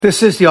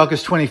This is the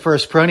August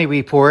 21st Peroni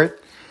Report.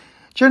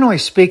 Generally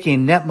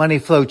speaking, net money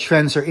flow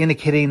trends are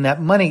indicating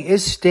that money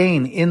is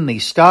staying in the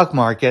stock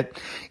market.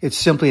 It's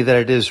simply that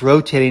it is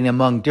rotating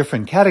among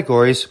different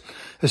categories,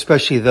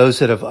 especially those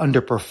that have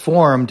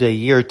underperformed a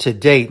year to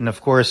date. And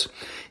of course,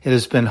 it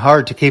has been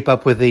hard to keep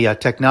up with the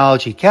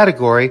technology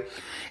category.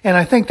 And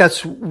I think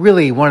that's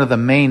really one of the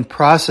main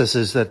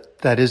processes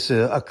that is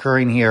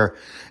occurring here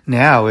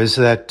now, is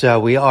that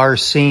we are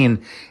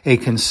seeing a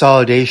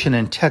consolidation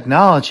in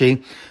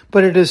technology,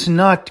 but it is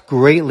not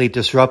greatly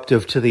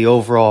disruptive to the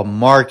overall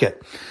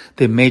market.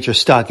 The major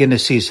stock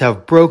indices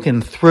have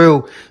broken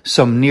through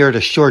some near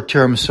to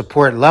short-term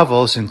support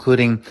levels,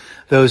 including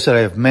those that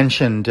I have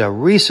mentioned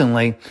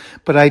recently,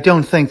 but I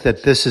don't think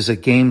that this is a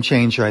game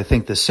changer. I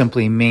think this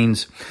simply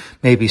means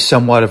maybe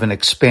somewhat of an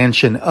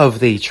expansion of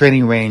the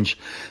trading range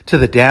to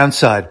the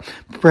downside.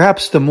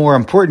 Perhaps the more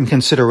important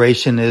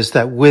consideration is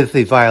that with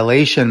the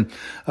violation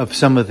of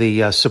some of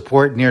the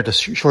support, near to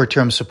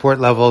short-term support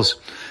levels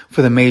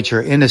for the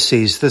major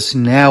indices, this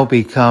now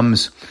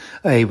becomes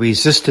a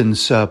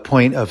resistance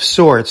point of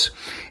sorts.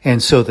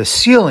 And so the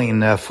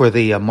ceiling for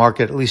the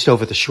market, at least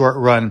over the short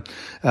run,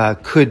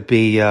 could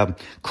be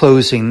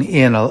closing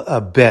in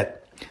a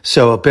bit.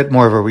 So a bit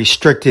more of a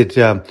restricted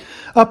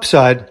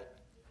upside.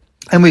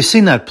 And we've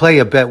seen that play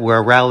a bit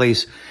where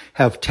rallies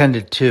have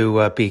tended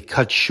to be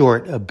cut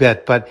short a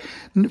bit. But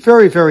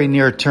very, very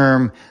near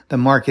term, the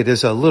market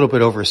is a little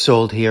bit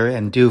oversold here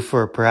and due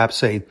for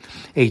perhaps a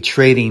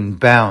trading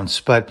bounce.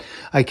 But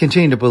I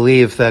continue to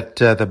believe that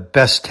the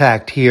best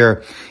tact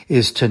here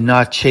is to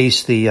not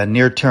chase the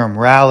near-term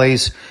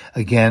rallies.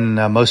 Again,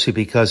 mostly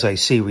because I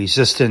see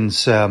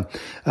resistance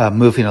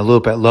moving a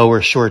little bit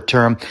lower short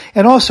term.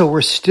 And also,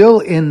 we're still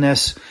in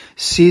this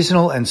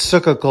seasonal and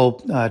cyclical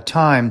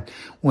time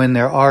when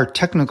there are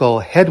technical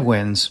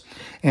headwinds.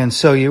 And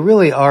so you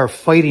really are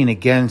fighting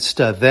against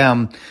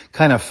them,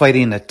 kind of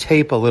fighting the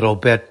tape a little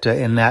bit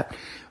in that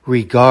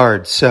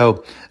regard.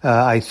 So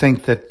I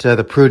think that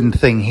the prudent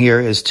thing here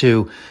is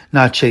to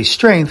not chase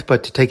strength,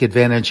 but to take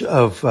advantage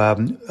of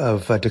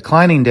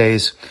declining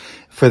days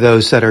for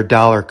those that are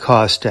dollar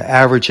cost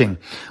averaging.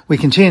 We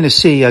continue to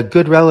see a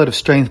good relative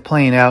strength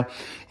playing out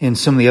in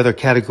some of the other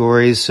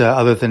categories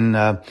other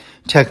than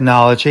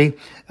technology.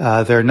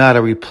 They're not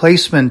a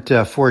replacement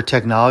for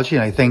technology,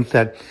 and I think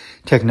that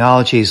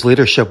technology's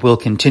leadership will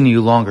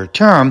continue longer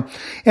term.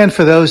 And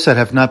for those that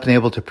have not been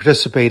able to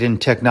participate in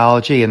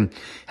technology and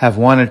have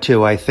wanted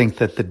to, I think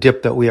that the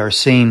dip that we are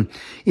seeing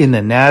in the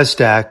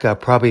NASDAQ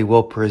probably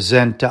will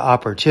present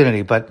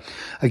opportunity. But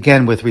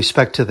again, with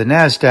respect to the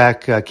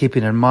NASDAQ,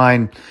 keeping in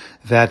mind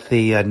that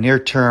the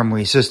near-term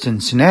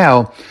resistance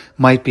now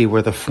might be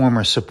where the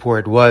former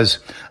support was,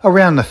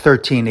 around the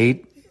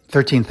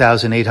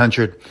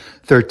 13,800,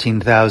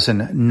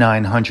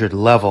 13,900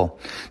 level.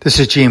 This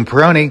is Gene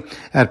Peroni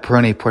at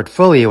Peroni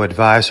Portfolio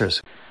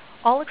Advisors.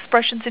 All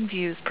expressions and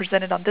views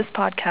presented on this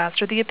podcast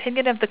are the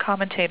opinion of the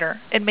commentator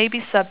and may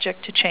be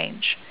subject to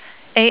change.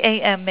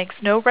 AAM makes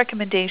no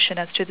recommendation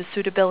as to the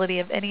suitability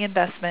of any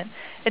investment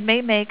and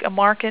may make a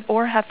market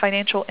or have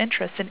financial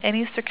interest in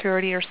any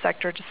security or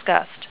sector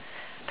discussed.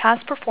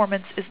 Past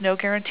performance is no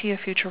guarantee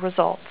of future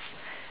results.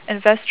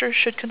 Investors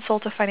should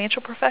consult a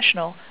financial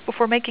professional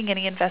before making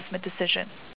any investment decision.